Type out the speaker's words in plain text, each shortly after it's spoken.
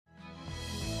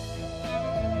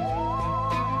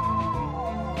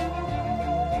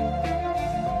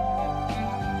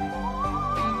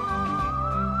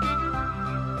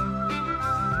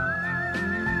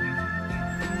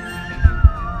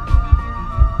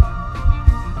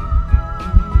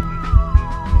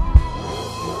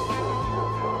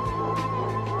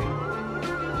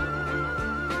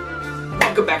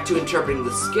Welcome back to Interpreting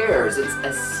the Scares. It's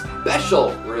a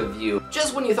special review.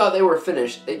 Just when you thought they were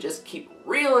finished, they just keep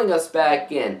reeling us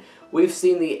back in. We've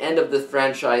seen the end of this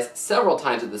franchise several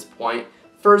times at this point.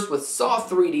 First with Saw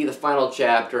 3D, the final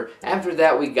chapter. After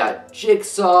that we got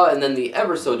Jigsaw, and then the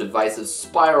ever so divisive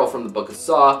Spiral from the Book of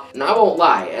Saw. And I won't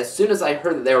lie, as soon as I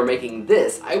heard that they were making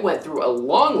this, I went through a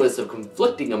long list of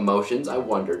conflicting emotions. I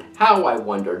wondered how, I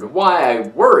wondered why, I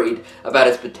worried about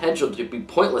its potential to be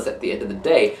pointless at the end of the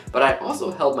day, but I also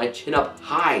held my chin up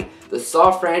high. The Saw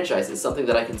franchise is something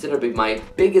that I consider to be my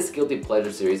biggest guilty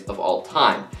pleasure series of all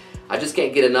time. I just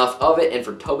can't get enough of it, and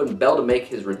for Tobin Bell to make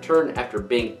his return after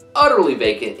being utterly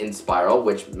vacant in Spiral,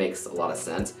 which makes a lot of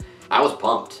sense, I was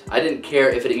pumped. I didn't care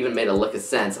if it even made a lick of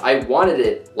sense. I wanted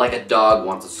it like a dog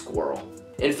wants a squirrel.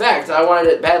 In fact, I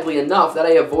wanted it badly enough that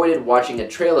I avoided watching a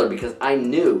trailer because I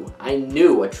knew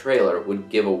a trailer would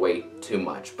give away too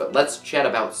much. But let's chat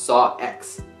about Saw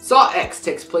X. Saw X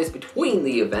takes place between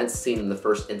the events seen in the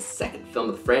first and second film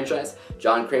of the franchise.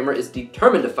 John Kramer is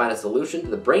determined to find a solution to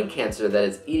the brain cancer that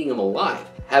is eating him alive.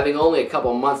 Having only a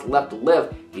couple months left to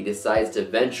live, he decides to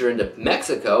venture into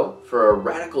Mexico for a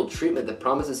radical treatment that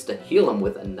promises to heal him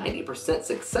with a 90%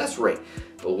 success rate.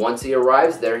 But once he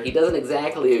arrives there, he doesn't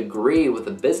exactly agree with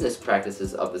the business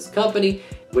practices of this company,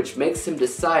 which makes him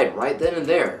decide right then and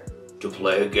there to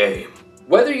play a game.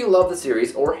 Whether you love the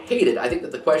series or hate it, I think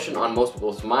that the question on most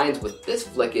people's minds with this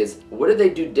flick is, what did they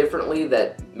do differently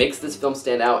that makes this film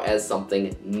stand out as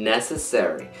something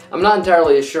necessary? I'm not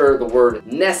entirely sure the word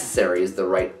necessary is the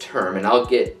right term, and I'll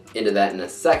get into that in a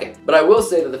second. But I will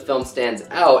say that the film stands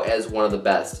out as one of the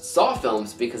best Saw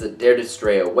films because it dared to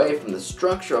stray away from the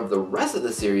structure of the rest of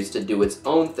the series to do its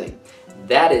own thing.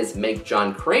 That is, make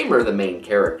John Kramer the main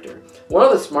character. One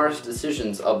of the smartest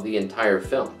decisions of the entire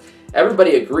film.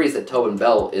 Everybody agrees that Tobin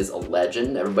Bell is a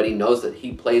legend. Everybody knows that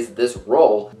he plays this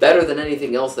role better than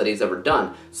anything else that he's ever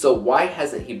done. So why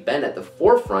hasn't he been at the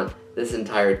forefront this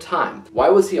entire time? Why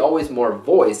was he always more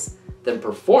voice than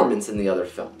performance in the other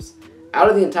films? Out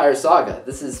of the entire saga,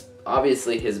 this is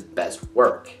obviously his best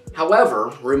work.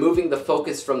 However, removing the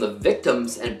focus from the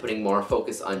victims and putting more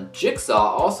focus on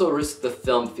Jigsaw also risks the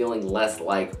film feeling less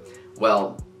like,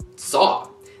 well, Saw.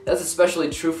 That's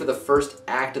especially true for the first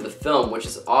act of the film, which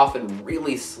is often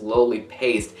really slowly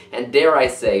paced and, dare I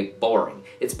say, boring.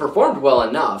 It's performed well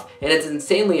enough, and it's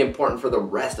insanely important for the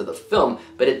rest of the film,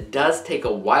 but it does take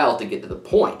a while to get to the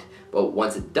point. But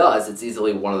once it does, it's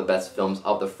easily one of the best films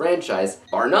of the franchise,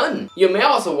 bar none. You may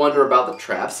also wonder about the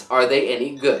traps. Are they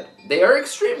any good? They are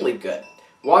extremely good.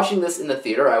 Watching this in the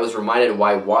theater, I was reminded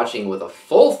why watching with a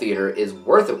full theater is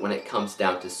worth it when it comes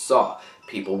down to Saw.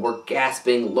 People were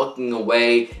gasping, looking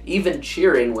away, even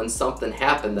cheering when something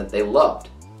happened that they loved.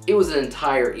 It was an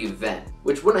entire event,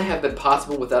 which wouldn't have been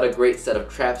possible without a great set of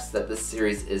traps that this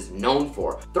series is known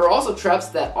for. There are also traps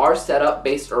that are set up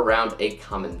based around a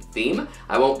common theme.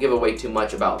 I won't give away too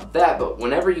much about that, but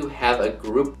whenever you have a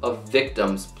group of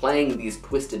victims playing these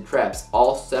twisted traps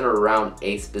all centered around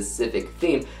a specific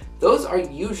theme, those are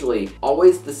usually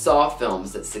always the Saw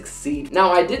films that succeed.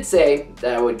 Now, I did say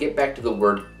that I would get back to the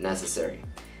word necessary,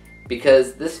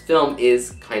 because this film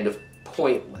is kind of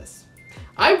pointless.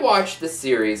 I watched this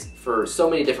series for so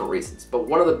many different reasons, but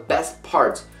one of the best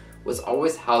parts was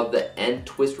always how the end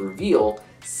twist reveal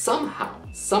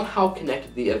somehow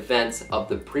connected the events of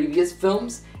the previous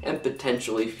films and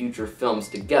potentially future films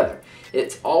together.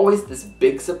 It's always this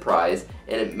big surprise,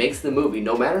 and it makes the movie,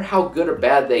 no matter how good or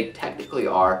bad they technically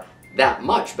are, that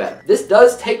much better. This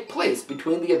does take place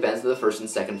between the events of the first and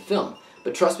second film,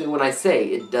 but trust me when I say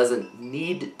it doesn't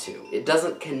need to. It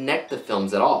doesn't connect the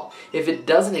films at all. If it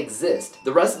doesn't exist,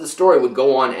 the rest of the story would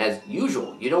go on as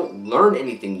usual. You don't learn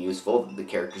anything useful that the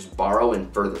characters borrow in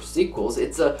further sequels.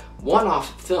 It's a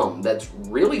one-off film that's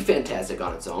really fantastic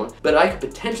on its own, but I could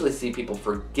potentially see people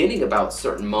forgetting about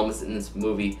certain moments in this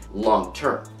movie long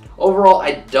term. Overall,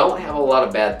 I don't have a lot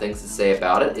of bad things to say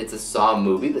about it. It's a Saw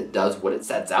movie that does what it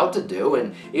sets out to do,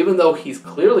 and even though he's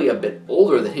clearly a bit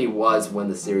older than he was when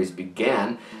the series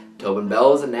began, Tobin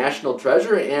Bell is a national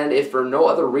treasure, and if for no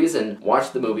other reason,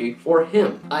 watch the movie for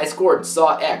him. I scored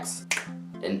Saw X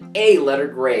an A-letter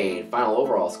grade, final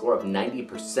overall score of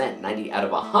 90%, 90 out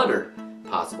of 100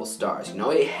 possible stars. You know,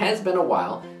 it has been a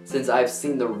while since I've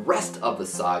seen the rest of the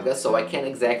saga, so I can't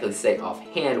exactly say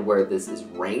offhand where this is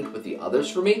ranked with the others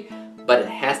for me, but it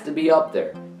has to be up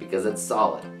there because it's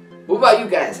solid. What about you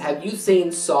guys? Have you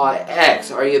seen Saw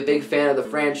X? Are you a big fan of the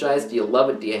franchise? Do you love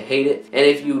it? Do you hate it? And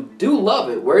if you do love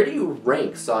it, where do you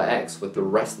rank Saw X with the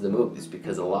rest of the movies?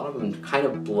 Because a lot of them kind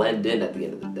of blend in at the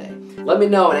end of the day. Let me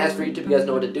know, and as for YouTube, you guys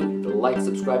know what to do. Hit the like,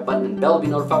 subscribe button, and bell to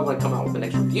be notified when I come out with the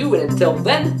next review. And until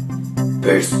then,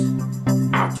 peace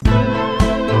out.